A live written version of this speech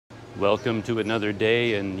Welcome to another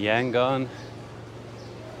day in Yangon.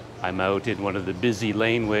 I'm out in one of the busy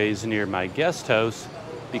laneways near my guest house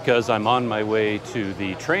because I'm on my way to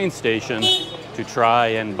the train station to try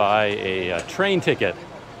and buy a train ticket.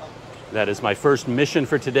 That is my first mission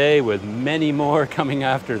for today, with many more coming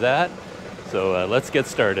after that. So let's get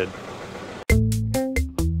started.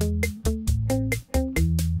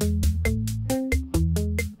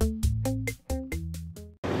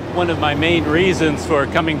 One of my main reasons for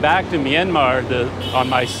coming back to Myanmar on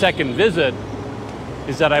my second visit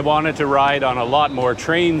is that I wanted to ride on a lot more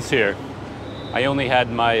trains here. I only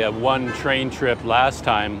had my one train trip last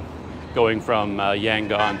time, going from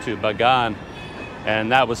Yangon to Bagan,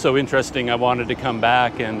 and that was so interesting I wanted to come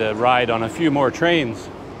back and ride on a few more trains.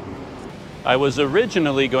 I was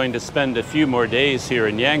originally going to spend a few more days here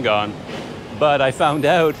in Yangon, but I found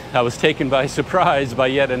out I was taken by surprise by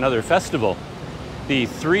yet another festival. The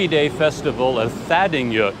 3-day festival of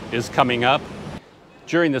Interlude is coming up.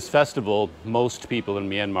 During this festival, most people in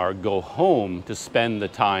Myanmar go home to spend the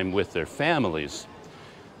time with their families.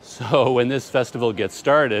 So when this festival gets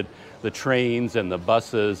started, the trains and the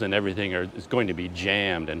buses and everything is going to be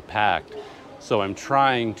jammed and packed. So I'm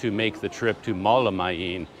trying to make the trip to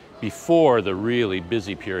Mawlamyine before the really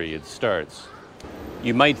busy period starts.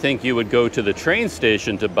 You might think you would go to the train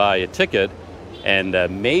station to buy a ticket, and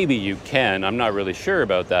maybe you can, I'm not really sure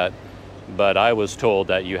about that, but I was told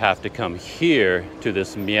that you have to come here to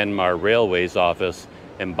this Myanmar Railways office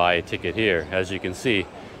and buy a ticket here. As you can see,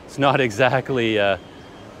 it's not exactly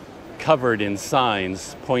covered in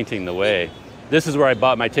signs pointing the way. This is where I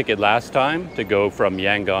bought my ticket last time to go from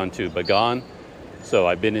Yangon to Bagan, so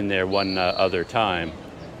I've been in there one other time.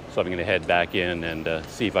 So I'm going to head back in and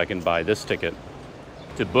see if I can buy this ticket.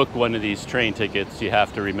 To book one of these train tickets, you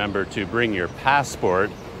have to remember to bring your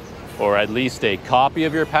passport, or at least a copy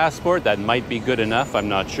of your passport. That might be good enough, I'm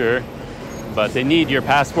not sure. But they need your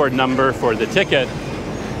passport number for the ticket.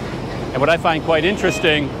 And what I find quite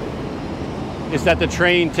interesting is that the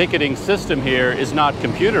train ticketing system here is not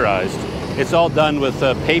computerized. It's all done with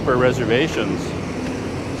paper reservations.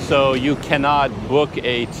 So you cannot book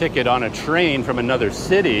a ticket on a train from another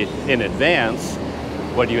city in advance.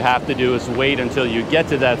 What you have to do is wait until you get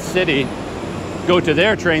to that city, go to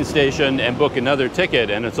their train station and book another ticket,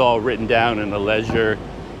 and it's all written down in a ledger,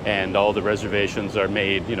 and all the reservations are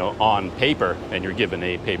made, on paper, and you're given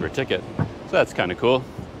a paper ticket. So that's kind of cool.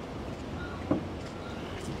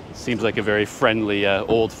 Seems like a very friendly,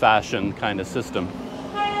 old-fashioned kind of system.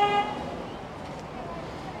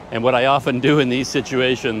 And what I often do in these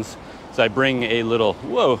situations is I bring a little,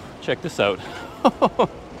 whoa, check this out.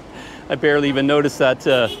 I barely even noticed that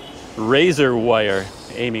razor wire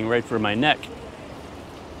aiming right for my neck.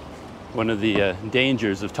 One of the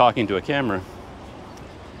dangers of talking to a camera.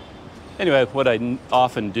 Anyway, what I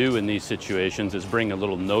often do in these situations is bring a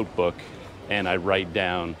little notebook, and I write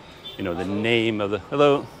down, the name of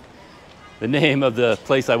the name of the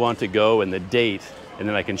place I want to go and the date, and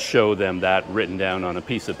then I can show them that written down on a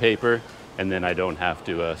piece of paper, and then I don't have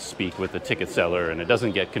to speak with the ticket seller, and it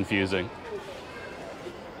doesn't get confusing.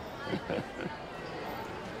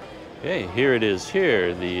 Okay, here it is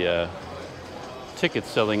here, the ticket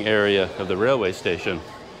selling area of the railway station.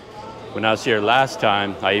 When I was here last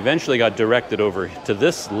time, I eventually got directed over to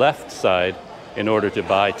this left side in order to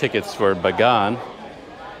buy tickets for Bagan.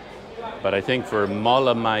 But I think for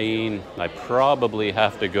Mawlamyine, I probably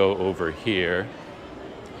have to go over here.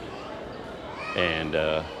 And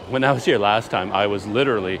when I was here last time, I was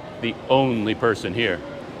literally the only person here.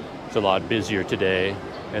 It's a lot busier today,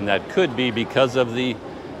 and that could be because of the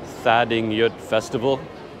Interlude festival.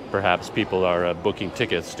 Perhaps people are booking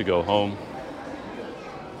tickets to go home.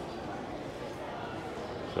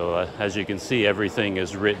 So as you can see, everything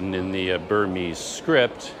is written in the Burmese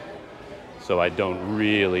script, so I don't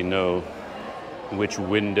really know which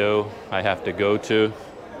window I have to go to,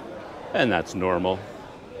 and that's normal.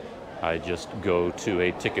 I just go to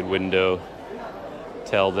a ticket window,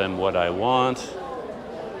 tell them what I want,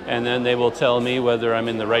 and then they will tell me whether I'm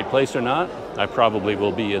in the right place or not. I probably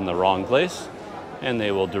will be in the wrong place, and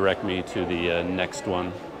they will direct me to the next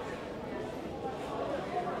one.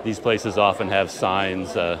 These places often have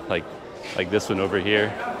signs like this one over here,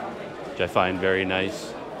 which I find very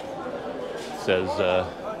nice. It says,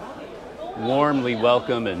 warmly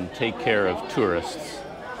welcome and take care of tourists.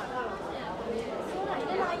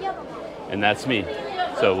 And that's me.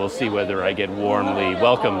 So we'll see whether I get warmly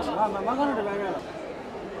welcomed.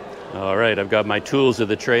 All right, I've got my tools of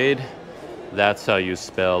the trade. That's how you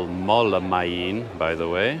spell Mawlamyine, by the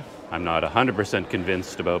way. I'm not 100%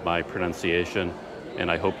 convinced about my pronunciation, and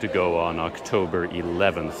I hope to go on October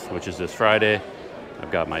 11th, which is this Friday.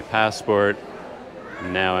 I've got my passport.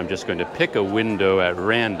 Now I'm just going to pick a window at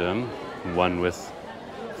random, one with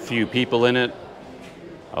few people in it.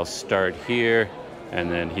 I'll start here,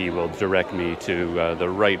 and then he will direct me to the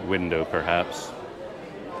right window, perhaps.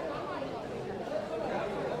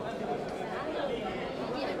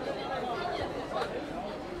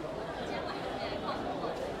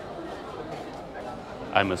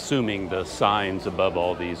 I'm assuming the signs above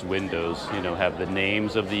all these windows, you know, have the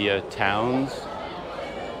names of the towns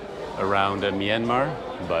around Myanmar,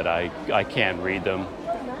 but I can't read them.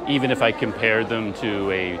 Even if I compared them to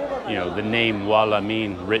the name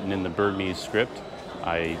Mawlamyine written in the Burmese script,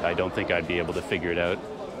 I don't think I'd be able to figure it out.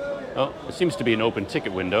 Oh, it seems to be an open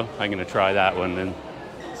ticket window. I'm going to try that one and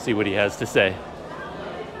see what he has to say.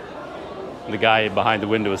 The guy behind the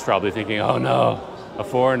window is probably thinking, oh no, a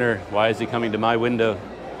foreigner, why is he coming to my window?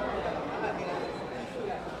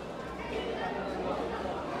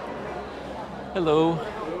 Hello.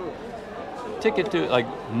 Ticket to, like,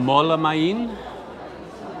 Mawlamyine?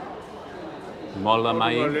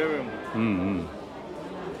 Mawlamyine? Mm-hmm.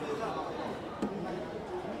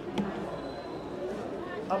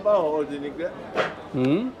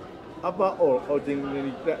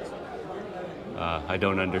 I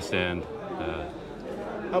don't understand.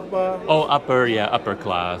 Oh, upper, yeah, upper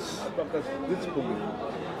class.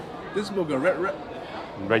 This burger, red.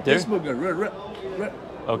 Right there? This burger, red.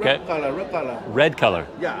 Okay. Red color. Red color?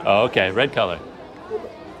 Yeah. Oh, okay, red color.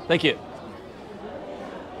 Thank you.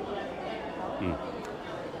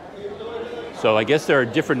 So I guess there are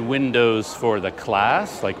different windows for the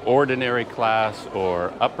class, like ordinary class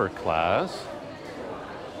or upper class.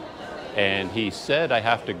 And he said I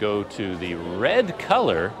have to go to the red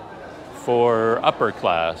color for upper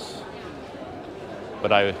class.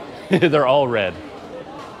 But they're all red.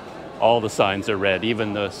 All the signs are red.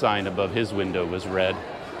 Even the sign above his window was red.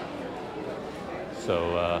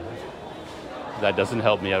 So that doesn't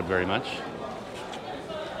help me out very much.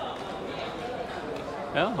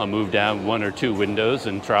 Well, I'll move down one or two windows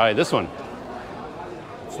and try this one.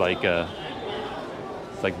 It's like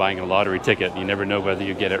buying a lottery ticket. You never know whether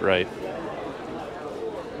you get it right.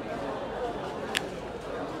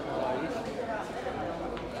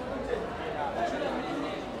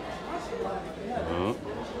 Oh.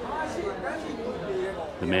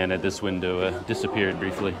 The man at this window disappeared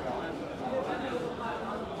briefly.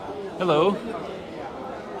 Hello. Do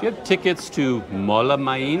you have tickets to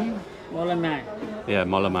Mawlamyine? Mawlamyine. Yeah,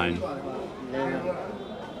 Mawlamyine.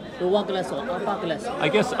 Lower class or upper class? I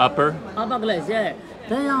guess upper. Upper class, yeah.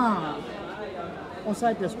 They are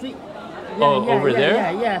outside the street. Yeah, over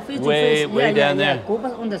there? Yeah, face to way face. down there. Go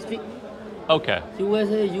back on the street. Okay. You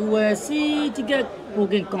will see ticket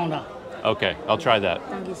booking counter. Okay, I'll try that.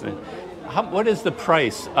 Thank you, sir. What is the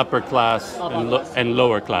price, upper class, and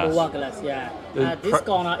lower class? Lower class, yeah. The This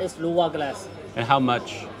corner is lower class. And how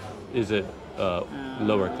much is it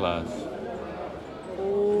lower class?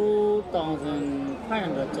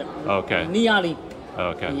 2,500. Okay. Nearly.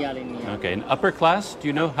 Okay. Nearly. Okay. And upper class, do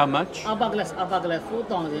you know how much? Upper class,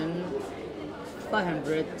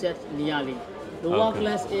 4,500 jet nearly. Lower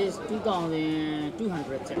class is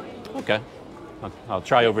 2,200 jet. Okay. I'll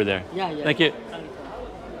try over there. Yeah. Thank you.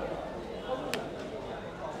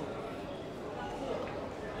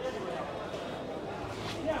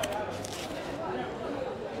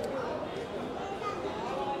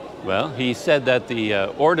 Well, he said that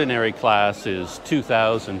the ordinary class is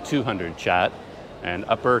 2,200 chat, and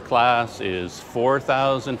upper class is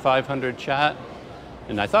 4,500 chat.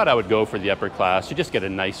 And I thought I would go for the upper class. You just get a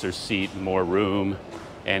nicer seat, more room,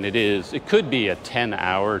 and it could be a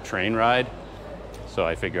 10-hour train ride. So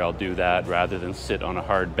I figure I'll do that rather than sit on a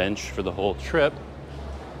hard bench for the whole trip.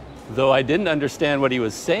 Though I didn't understand what he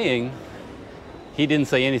was saying. He didn't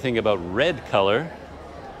say anything about red color,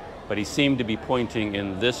 but he seemed to be pointing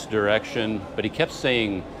in this direction, but he kept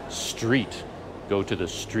saying street, go to the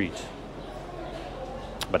street.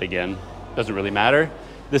 But again, doesn't really matter.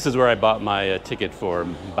 This is where I bought my ticket for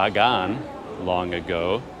Bagan long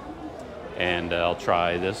ago, and I'll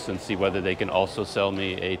try this and see whether they can also sell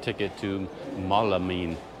me a ticket to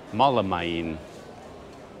Mawlamyine.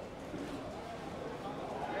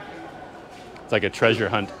 It's like a treasure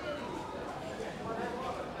hunt.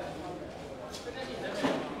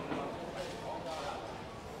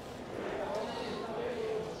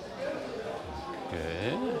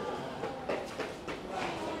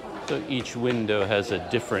 So each window has a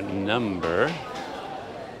different number.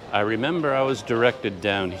 I remember I was directed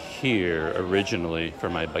down here originally for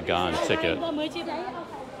my Bagan ticket.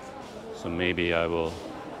 So maybe I will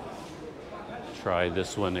try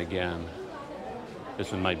this one again.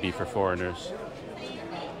 This one might be for foreigners.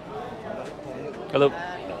 Hello.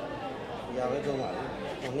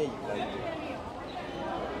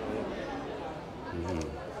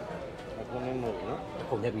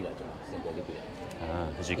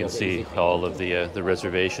 As you can see, all of the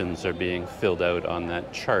reservations are being filled out on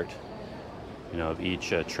that chart, you know, of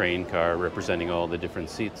each train car representing all the different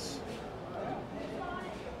seats.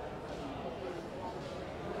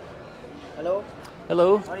 Hello.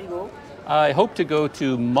 Hello. Where do you go? I hope to go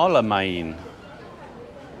to Mawlamyine.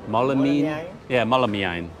 Mawlamyine? Yeah,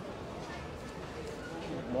 Mawlamyine.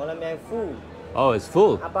 Mawlamyine full. Oh, it's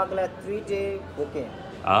full. Upper class 3-day booking.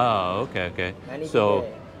 Oh, okay, okay. I need So to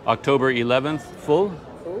pay. October 11th, full?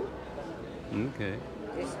 Full. Okay.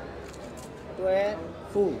 This 12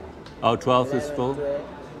 full. Oh, 12th is full? 12,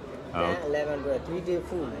 Oh. 11, 12, 3-day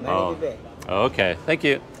full. Oh. Money to pay. Okay, thank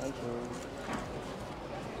you. Thank you.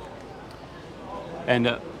 And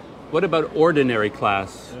what about ordinary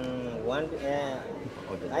class? One,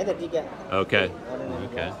 either ticket. Okay. Ordinary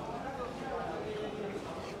Okay. class.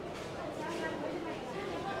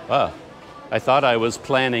 Wow. I thought I was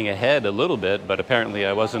planning ahead a little bit, but apparently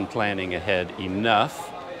I wasn't planning ahead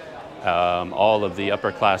enough. All of the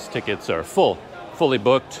upper class tickets are fully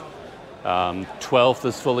booked. 12th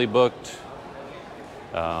is fully booked.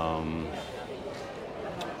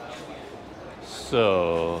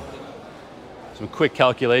 So some quick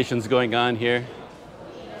calculations going on here.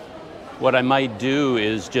 What I might do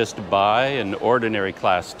is just buy an ordinary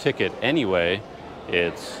class ticket anyway.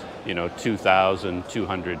 It's, you know,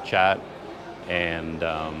 2,200 chat, and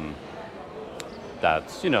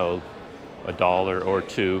that's, you know, $1 or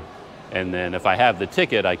 $2. And then if I have the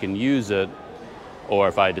ticket, I can use it. Or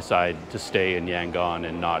if I decide to stay in Yangon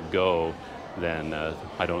and not go, then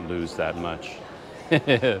I don't lose that much.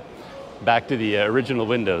 Back to the original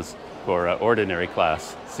windows for ordinary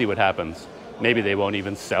class. See what happens. Maybe they won't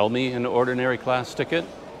even sell me an ordinary class ticket.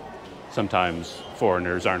 Sometimes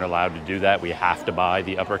foreigners aren't allowed to do that. We have to buy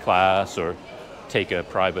the upper class or take a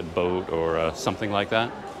private boat or something like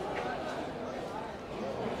that.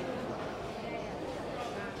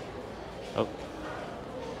 Oh,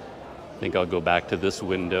 I think I'll go back to this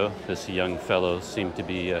window. This young fellow seemed to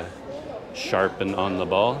be sharp and on the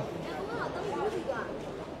ball.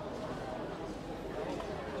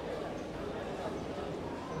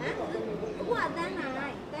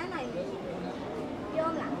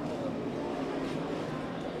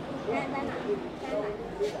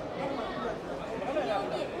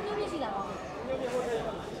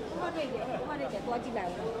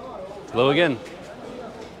 Hello again.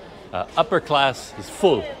 Upper class is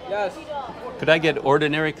full. Yes. Could I get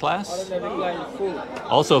ordinary class? Ordinary class is full.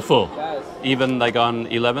 Also full. Yes. Even like on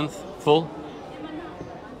 11th, full?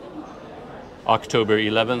 October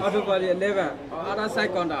 11th. Everybody 11. Other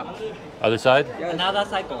side counter. Other side? Yes. Another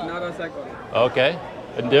cycle. Another side counter. Okay.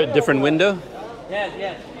 A different window? Yes,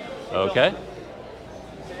 yes. Okay.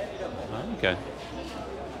 Okay.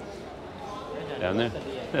 Down there.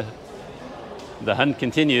 The hunt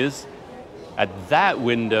continues. At that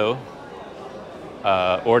window,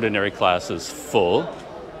 ordinary class is full,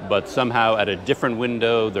 but somehow at a different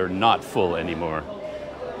window, they're not full anymore.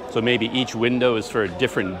 So maybe each window is for a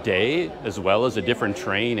different day, as well as a different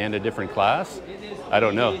train and a different class? I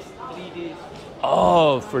don't know. 3 days.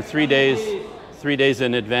 Oh, for 3 days. 3 days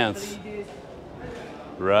in advance.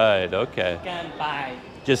 Right, okay. Can buy.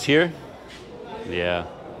 Just here? Yeah.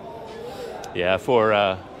 Yeah, for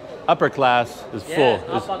upper class is full.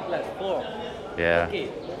 Yes, upper class 4. Yeah. Okay.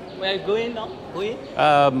 Where going now? Going?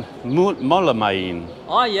 Mawlamyine.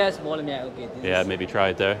 Oh yes, Mawlamyine. Okay. Yeah, maybe try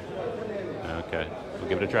it there. Okay, we'll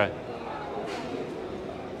give it a try.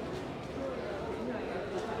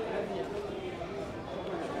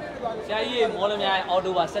 Mawlamyine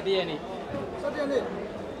October 17.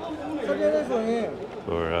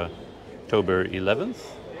 For October 11th?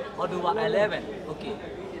 October 11. Okay.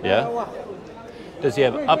 Yeah? Does he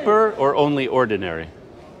have upper or only ordinary?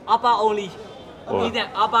 Upper only. Or-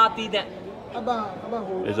 Upper tidak.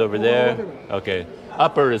 Is over there? Okay.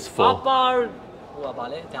 Upper is full. Upper. Upper.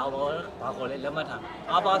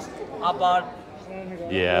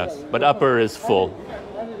 Yeah, but upper is full.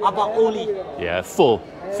 Upper only. Yeah, full.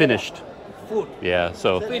 Finished. Food. Yeah,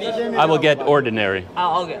 so Finish. I will get ordinary.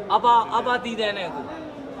 Okay. Upper tidak ne.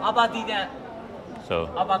 Upper tidak. So,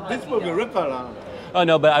 Upper. This will be red color. oh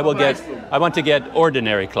no, but I want to get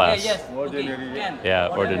ordinary class. Yes. Okay. Ordinary. Can. Yeah,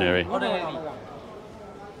 ordinary. Ordinary.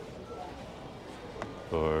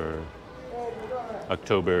 For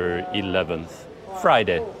October 11th,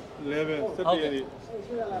 Friday. 11, Okay. 38.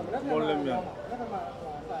 Mawlamyine.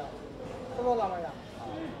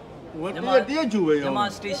 What Myanmar- day you will?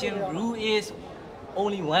 Demonstration rule is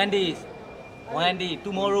only 1 day. 1 day.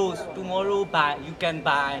 Tomorrow buy. You can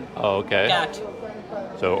buy. Oh, okay. Cat.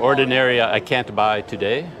 So ordinary, I can't buy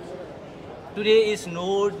today? Today is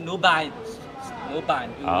no buy. No buy.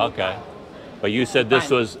 Oh, okay. But you said this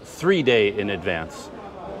was 3 days in advance.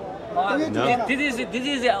 No? This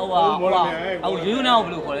is our you know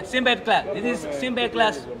blue color. Simple class. This is simple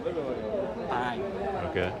class.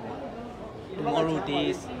 Okay. Tomorrow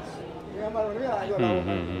days.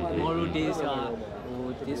 Tomorrow days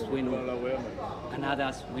this window.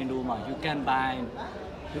 Canada's window. You can buy.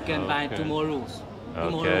 You can buy tomorrow's.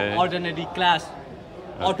 Tomorrow ordinary class.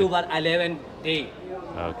 October 11th day.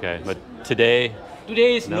 Okay. But today?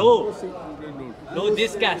 Today is no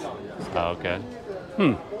discuss. Okay.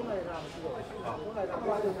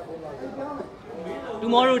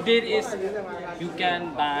 Tomorrow date is you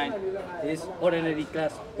can buy this ordinary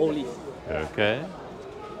class only. Okay.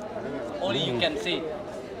 Only you can see.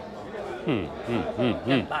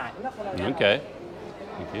 Can buy. Okay.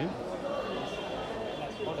 Thank you.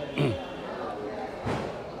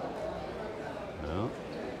 Well,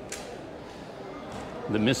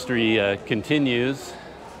 the mystery continues.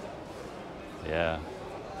 Yeah.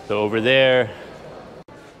 So over there.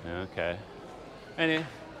 Okay. Anyway,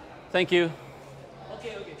 thank you.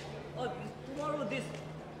 Okay. Oh, tomorrow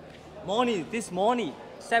this morning,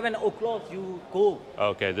 7 o'clock you go.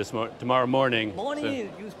 Okay, tomorrow morning.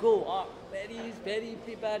 Morning you go. Very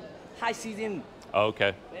prepared. High season.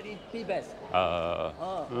 Okay. Very prepared.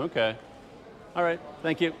 Okay. All right.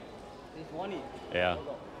 Thank you. This morning. Yeah.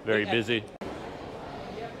 Very busy.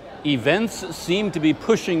 Events seem to be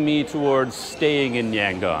pushing me towards staying in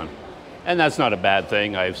Yangon. And that's not a bad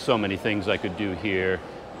thing. I have so many things I could do here.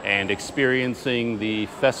 And experiencing the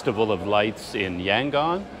Festival of Lights in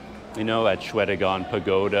Yangon, you know, at Shwedagon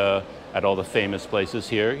Pagoda, at all the famous places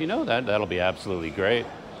here, you know, that'll be absolutely great.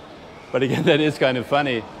 But again, that is kind of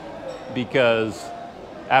funny because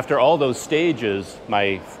after all those stages,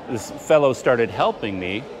 this fellow started helping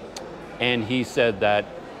me and he said that,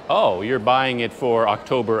 oh, you're buying it for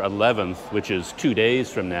October 11th, which is 2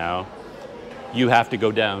 days from now. You have to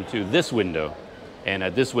go down to this window. And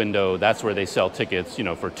at this window, that's where they sell tickets, you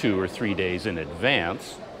know, for 2 or 3 days in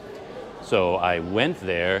advance. So I went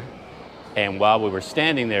there, and while we were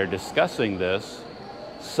standing there discussing this,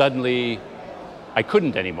 suddenly I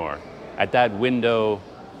couldn't anymore. At that window,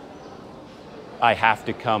 I have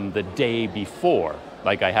to come the day before.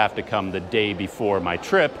 Like I have to come the day before my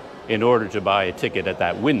trip in order to buy a ticket at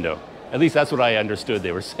that window. At least that's what I understood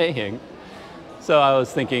they were saying. So I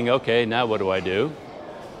was thinking, okay, now what do I do?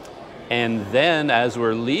 And then as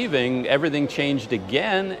we're leaving, everything changed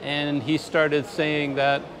again, and he started saying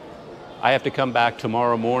that I have to come back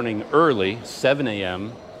tomorrow morning early, 7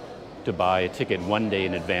 a.m., to buy a ticket 1 day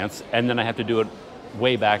in advance, and then I have to do it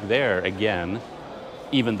way back there again,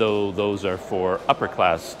 even though those are for upper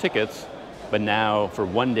class tickets. But now for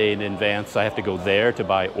 1 day in advance, I have to go there to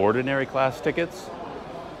buy ordinary class tickets.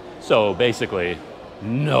 So basically,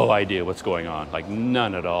 no idea what's going on, like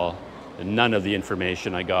none at all. None of the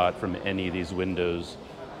information I got from any of these windows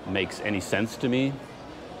makes any sense to me.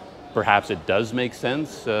 Perhaps it does make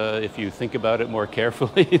sense if you think about it more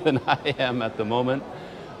carefully than I am at the moment,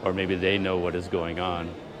 or maybe they know what is going on.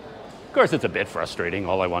 Of course, it's a bit frustrating.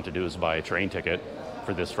 All I want to do is buy a train ticket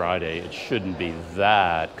for this Friday. It shouldn't be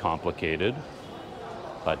that complicated,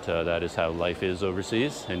 but that is how life is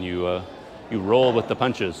overseas, and you roll with the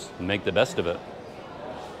punches and make the best of it.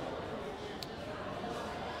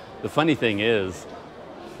 The funny thing is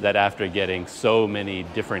that after getting so many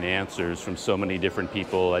different answers from so many different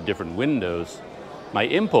people at different windows, my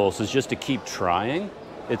impulse is just to keep trying.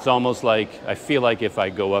 It's almost like I feel like if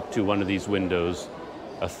I go up to one of these windows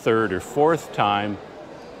a third or fourth time,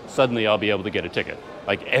 suddenly I'll be able to get a ticket.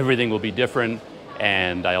 Like everything will be different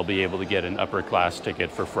and I'll be able to get an upper class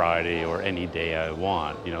ticket for Friday or any day I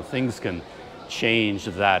want. You know, things can change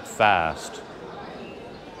that fast.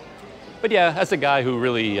 But yeah, as a guy who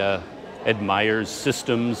really admires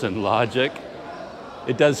systems and logic,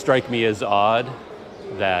 it does strike me as odd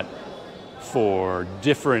that for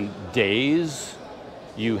different days,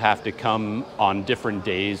 you have to come on different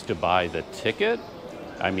days to buy the ticket.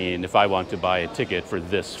 I mean, if I want to buy a ticket for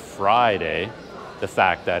this Friday, the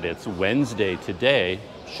fact that it's Wednesday today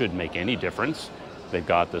shouldn't make any difference. They've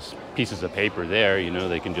got this pieces of paper there, you know,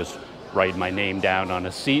 they can just write my name down on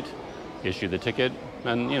a seat, issue the ticket,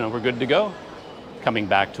 and you know, we're good to go. Coming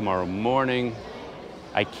back tomorrow morning,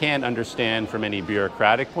 I can't understand from any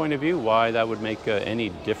bureaucratic point of view why that would make any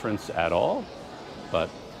difference at all, but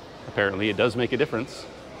apparently it does make a difference.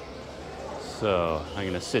 So I'm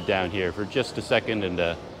gonna sit down here for just a second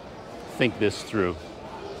and think this through.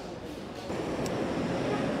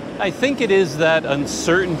 I think it is that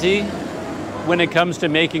uncertainty when it comes to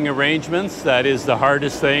making arrangements that is the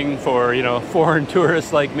hardest thing for, you know, foreign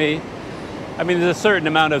tourists like me. I mean, there's a certain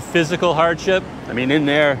amount of physical hardship. I mean, in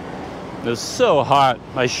there, it was so hot.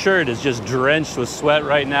 My shirt is just drenched with sweat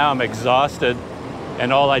right now. I'm exhausted.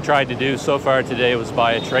 And all I tried to do so far today was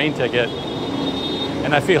buy a train ticket.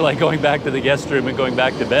 And I feel like going back to the guest room and going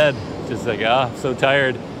back to bed. Just like, so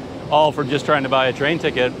tired. All for just trying to buy a train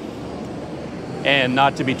ticket. And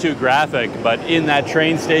not to be too graphic, but in that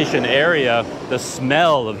train station area, the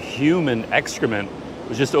smell of human excrement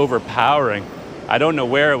was just overpowering. I don't know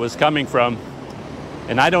where it was coming from.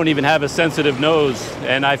 And I don't even have a sensitive nose.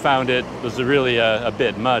 And I found it was really a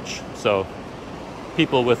bit much. So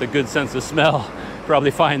people with a good sense of smell probably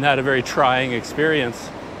find that a very trying experience.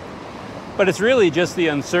 But it's really just the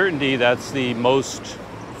uncertainty that's the most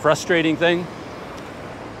frustrating thing.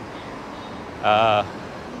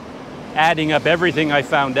 Adding up everything I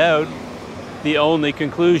found out, the only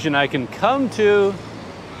conclusion I can come to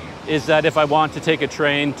is that if I want to take a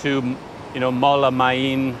train to, you know,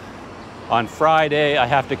 Mawlamyine on Friday, I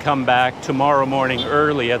have to come back tomorrow morning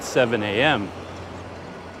early at 7 a.m.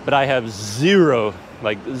 But I have zero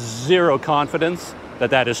confidence that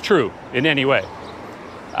that is true in any way.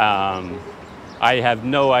 I have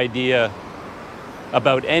no idea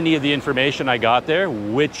about any of the information I got there,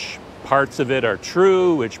 which parts of it are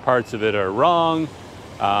true, which parts of it are wrong.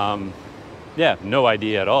 Yeah, no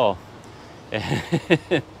idea at all.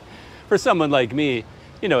 For someone like me,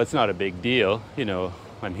 you know, it's not a big deal. You know,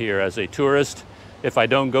 I'm here as a tourist. If I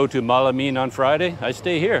don't go to Mawlamyine on Friday, I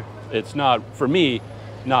stay here. It's not, for me,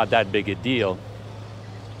 not that big a deal.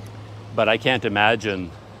 But I can't imagine,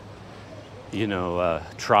 you know,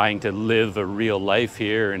 trying to live a real life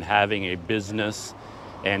here and having a business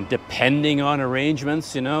and depending on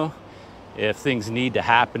arrangements, you know. If things need to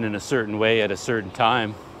happen in a certain way at a certain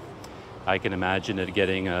time, I can imagine it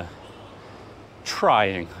getting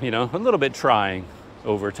trying, you know, a little bit trying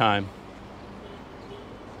over time.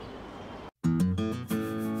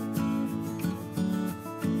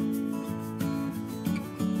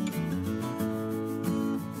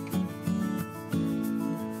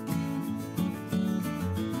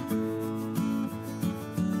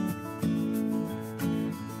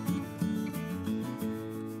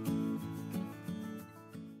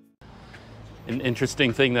 An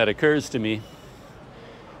interesting thing that occurs to me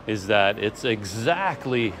is that it's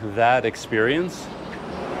exactly that experience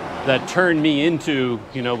that turned me into,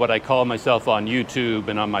 you know, what I call myself on YouTube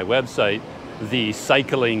and on my website, the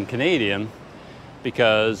cycling Canadian,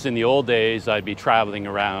 because in the old days I'd be traveling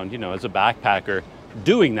around, you know, as a backpacker,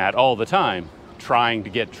 doing that all the time, trying to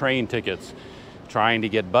get train tickets, trying to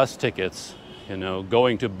get bus tickets, you know,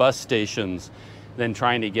 going to bus stations, then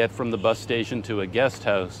trying to get from the bus station to a guest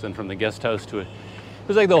house, and from the guest house to it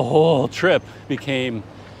was like the whole trip became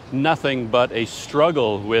nothing but a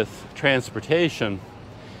struggle with transportation.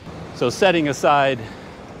 So setting aside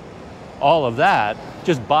all of that,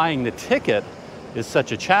 just buying the ticket is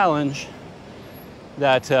such a challenge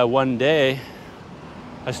that one day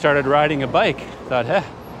I started riding a bike. Thought,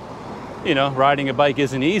 you know, riding a bike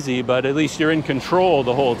isn't easy, but at least you're in control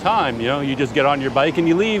the whole time. You know, you just get on your bike and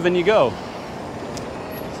you leave and you go.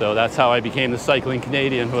 So that's how I became the cycling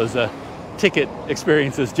Canadian, was ticket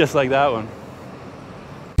experiences just like that one.